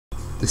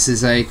This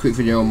is a quick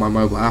video on my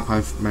mobile app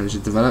I've managed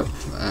to develop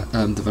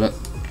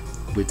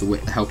with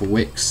the help of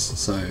Wix,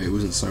 so it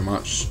wasn't so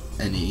much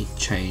any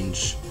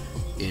change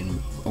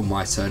on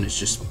my turn. It's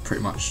just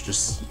pretty much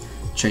just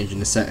changing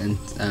the setting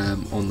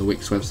on the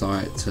Wix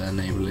website to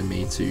enabling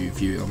me to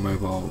view it on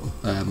mobile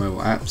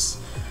apps.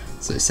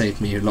 So it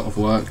saved me a lot of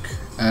work.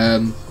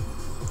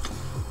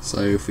 So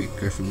if we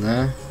go from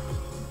there,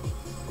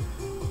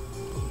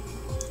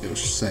 it will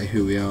say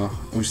who we are.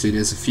 Obviously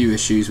there's a few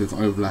issues with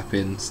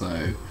overlapping,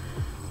 so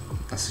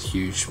that's a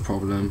huge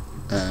problem.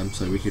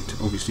 So we could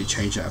obviously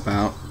change that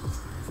about.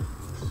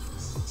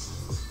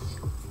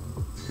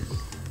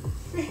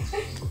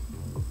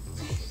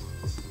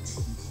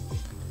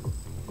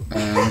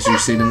 As you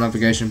see, the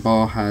navigation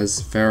bar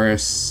has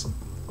various,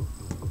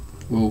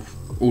 well,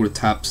 all the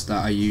tabs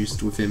that I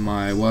used within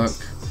my work.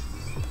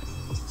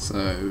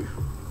 So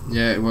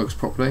yeah, it works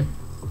properly.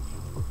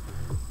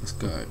 Let's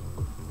go.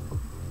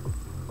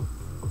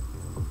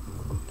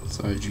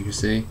 So as you can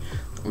see,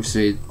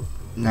 obviously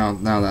now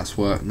that's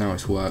worked. Now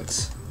it's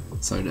worked.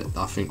 So that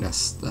I think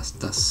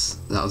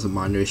that was a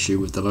minor issue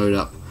with the load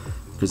up,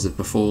 because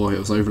before it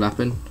was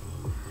overlapping.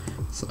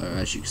 So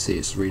as you can see,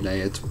 it's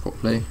relayered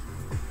properly.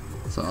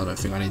 So I don't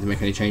think I need to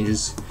make any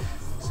changes.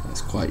 So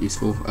that's quite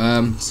useful.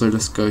 So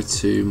let's go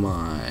to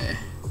my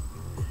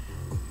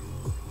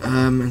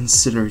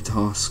ancillary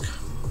task.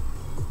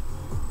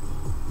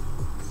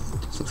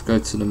 So let's go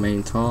to the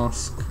main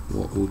task.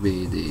 What will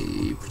be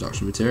the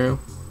production material?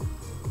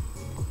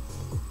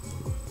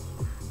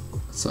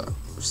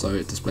 So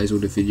it displays all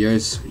the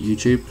videos,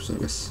 YouTube. So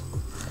let's.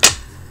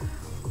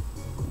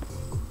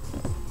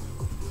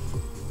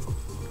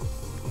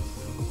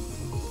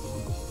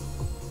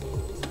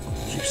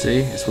 As you see,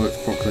 it's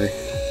worked properly.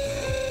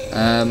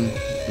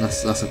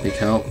 That's a big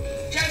help.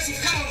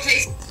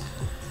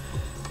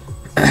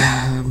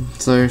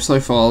 So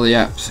far the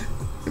app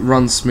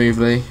runs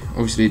smoothly.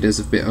 Obviously there's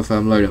a bit of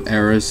load up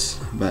errors,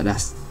 but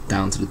that's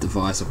down to the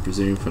device, I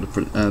presume, for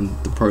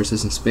the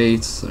processing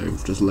speed. So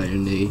just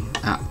laying the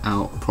app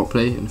out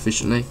properly and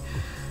efficiently.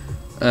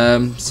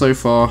 So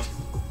far,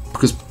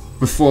 because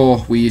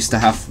before we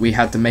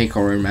had to make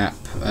our own app,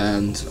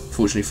 and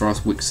fortunately for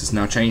us, Wix has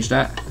now changed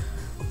that,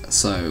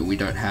 so we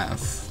don't have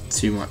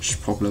too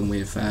much problem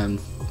with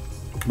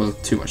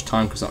too much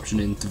time consumption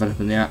in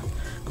developing the app,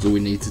 because all we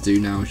need to do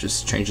now is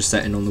just change the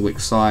setting on the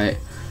Wix site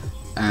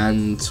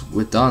and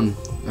we're done,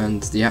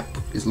 and the app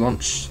is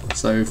launched.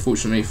 So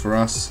fortunately for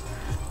us,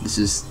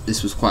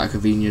 this was quite a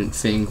convenient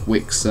thing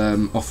Wix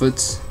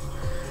offered,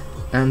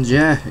 and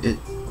yeah, it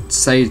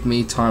saved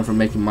me time from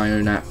making my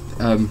own app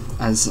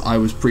as I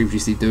was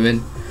previously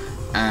doing,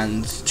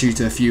 and due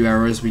to a few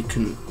errors we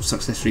couldn't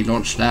successfully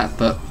launch that,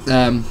 but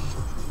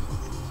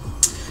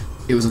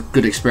it was a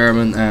good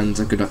experiment, and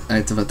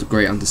I developed a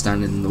great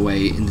understanding in the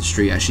way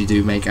industry actually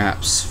do make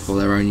apps for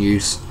their own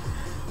use.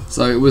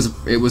 So it was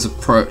a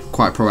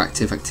quite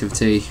proactive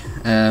activity,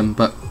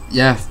 but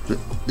yeah,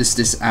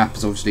 this app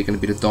is obviously going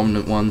to be the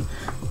dominant one.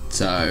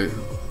 So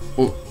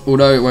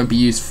although it won't be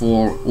used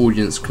for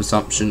audience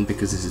consumption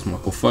because this is my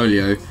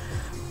portfolio,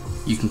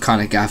 you can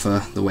kind of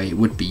gather the way it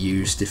would be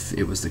used if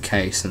it was the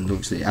case. And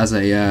obviously, as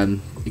a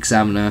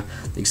examiner,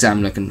 the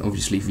examiner can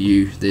obviously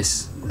view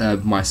this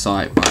my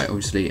site by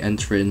obviously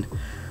entering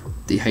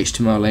the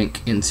HTML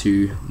link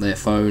into their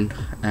phone,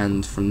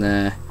 and from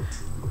there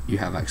you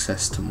have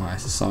access to my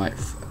site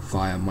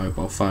via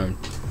mobile phone.